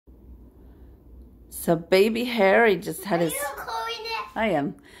So baby Harry just had his... I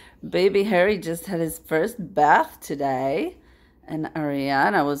am. Baby Harry just had his first bath today. And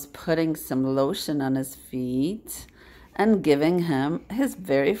Ariana was putting some lotion on his feet and giving him his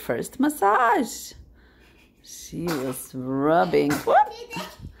very first massage. She was rubbing. Whoop.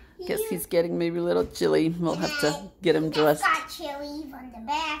 Guess he's getting maybe a little chilly. We'll have to get him dressed. Got chilly from the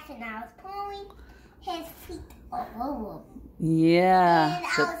bath, and I was pulling his feet all over. Yeah. And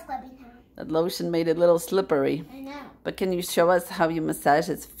I was rubbing him. That lotion made it a little slippery. I know. But can you show us how you massage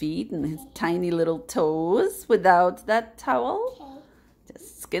his feet and his tiny little toes without that towel? Okay.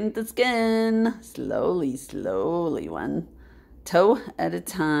 Just skin to skin. Slowly, slowly. One toe at a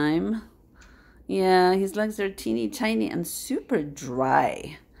time. Yeah, his legs are teeny tiny and super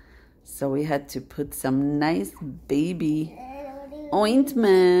dry. So we had to put some nice baby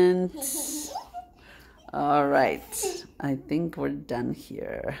ointment. All right. I think we're done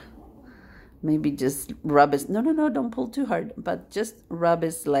here. Maybe just rub his... No, don't pull too hard. But just rub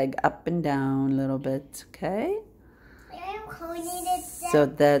his leg up and down a little bit, okay? So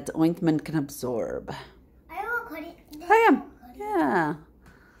that ointment can absorb. I am. Yeah.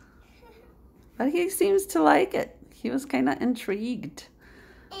 But he seems to like it. He was kind of intrigued.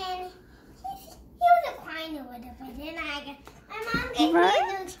 And he was crying a little bit. And my mom gave me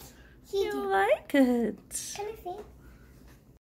a new... You like it.